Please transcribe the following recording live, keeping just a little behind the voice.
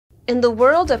In the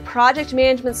world of project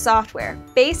management software,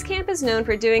 Basecamp is known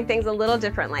for doing things a little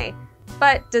differently.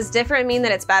 But does different mean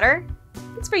that it's better?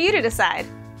 It's for you to decide.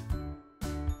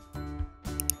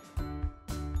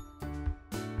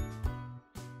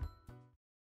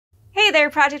 Hey there,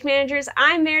 project managers.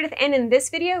 I'm Meredith, and in this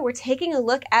video, we're taking a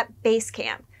look at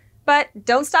Basecamp. But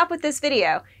don't stop with this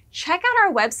video. Check out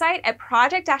our website at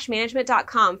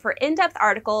project-management.com for in-depth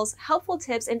articles, helpful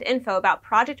tips, and info about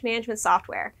project management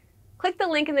software. Click the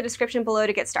link in the description below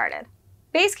to get started.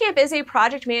 Basecamp is a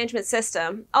project management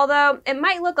system, although it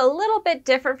might look a little bit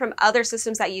different from other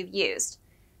systems that you've used.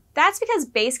 That's because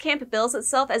Basecamp bills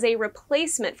itself as a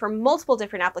replacement for multiple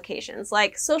different applications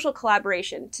like social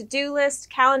collaboration, to-do list,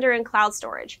 calendar, and cloud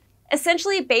storage.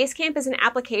 Essentially, Basecamp is an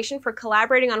application for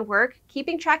collaborating on work,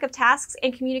 keeping track of tasks,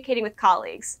 and communicating with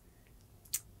colleagues.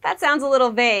 That sounds a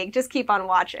little vague, just keep on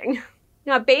watching.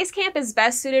 Now, Basecamp is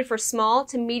best suited for small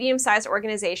to medium-sized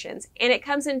organizations, and it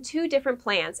comes in 2 different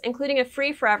plans, including a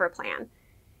free forever plan.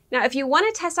 Now, if you want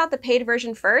to test out the paid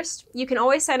version first, you can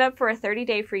always sign up for a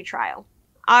 30-day free trial.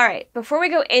 All right, before we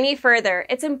go any further,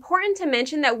 it's important to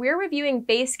mention that we're reviewing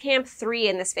Basecamp 3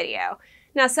 in this video.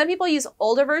 Now, some people use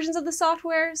older versions of the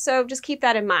software, so just keep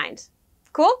that in mind.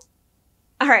 Cool?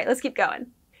 All right, let's keep going.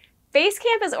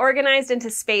 Basecamp is organized into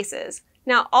spaces.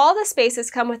 Now, all the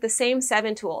spaces come with the same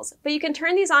 7 tools, but you can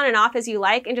turn these on and off as you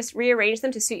like and just rearrange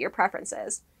them to suit your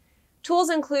preferences.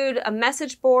 Tools include a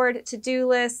message board, to-do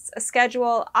lists, a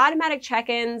schedule, automatic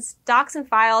check-ins, docs and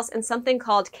files, and something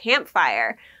called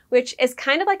Campfire, which is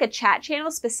kind of like a chat channel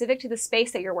specific to the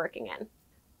space that you're working in.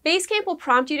 Basecamp will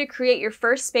prompt you to create your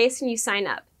first space when you sign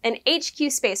up, an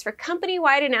HQ space for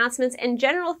company-wide announcements and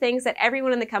general things that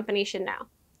everyone in the company should know.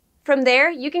 From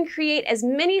there, you can create as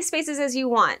many spaces as you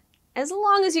want, as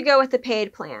long as you go with the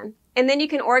paid plan, and then you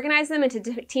can organize them into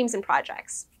teams and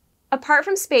projects. Apart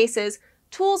from spaces,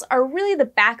 tools are really the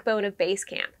backbone of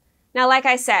Basecamp. Now, like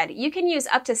I said, you can use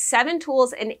up to 7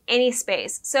 tools in any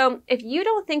space, so if you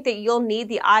don't think that you'll need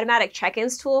the automatic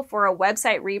check-ins tool for a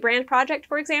website rebrand project,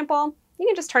 for example, you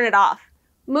can just turn it off.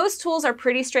 Most tools are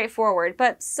pretty straightforward,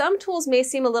 but some tools may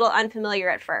seem a little unfamiliar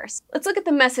at first. Let's look at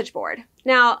the message board.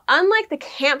 Now, unlike the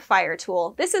Campfire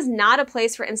tool, this is not a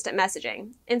place for instant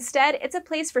messaging. Instead, it's a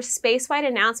place for space-wide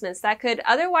announcements that could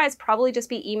otherwise probably just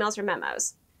be emails or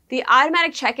memos. The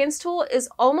automatic check-ins tool is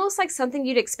almost like something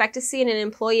you'd expect to see in an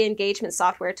employee engagement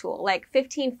software tool like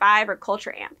 15.5 or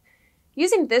Culture Amp.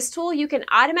 Using this tool, you can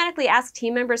automatically ask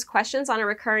team members questions on a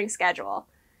recurring schedule.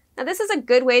 Now, this is a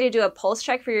good way to do a pulse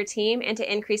check for your team and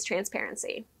to increase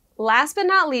transparency. Last but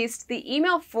not least, the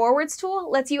email forwards tool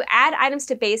lets you add items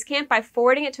to Basecamp by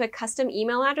forwarding it to a custom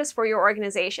email address for your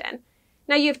organization.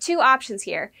 Now, you have 2 options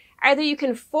here. Either you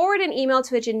can forward an email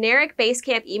to a generic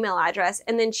Basecamp email address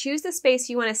and then choose the space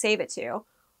you want to save it to,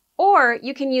 or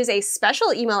you can use a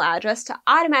special email address to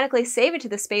automatically save it to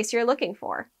the space you're looking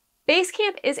for.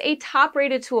 Basecamp is a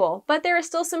top-rated tool, but there are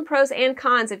still some pros and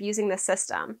cons of using this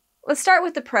system. Let's start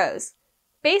with the pros.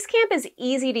 Basecamp is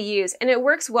easy to use and it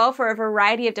works well for a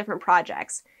variety of different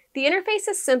projects. The interface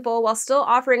is simple while still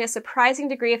offering a surprising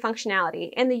degree of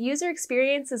functionality, and the user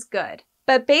experience is good.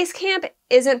 But Basecamp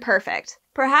isn't perfect.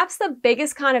 Perhaps the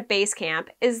biggest con of Basecamp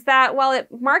is that while it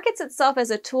markets itself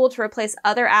as a tool to replace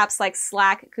other apps like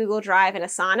Slack, Google Drive, and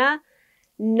Asana,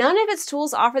 none of its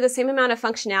tools offer the same amount of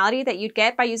functionality that you'd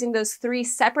get by using those 3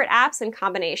 separate apps in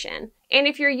combination. And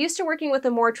if you're used to working with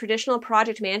a more traditional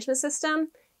project management system,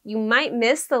 you might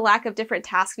miss the lack of different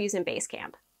task views in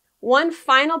Basecamp. One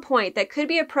final point that could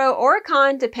be a pro or a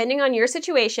con depending on your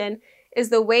situation is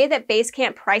the way that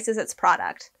Basecamp prices its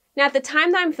product. Now, at the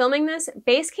time that I'm filming this,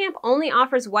 Basecamp only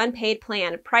offers 1 paid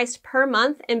plan priced per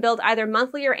month and billed either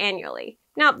monthly or annually.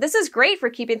 Now, this is great for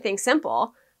keeping things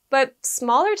simple, but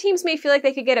smaller teams may feel like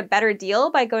they could get a better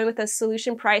deal by going with a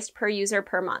solution priced per user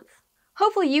per month.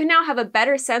 Hopefully you now have a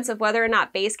better sense of whether or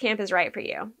not Basecamp is right for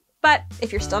you. But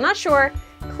if you're still not sure,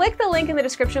 click the link in the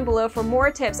description below for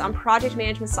more tips on project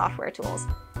management software tools.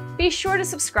 Be sure to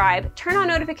subscribe, turn on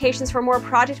notifications for more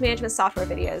project management software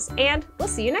videos, and we'll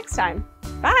see you next time.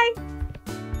 Bye!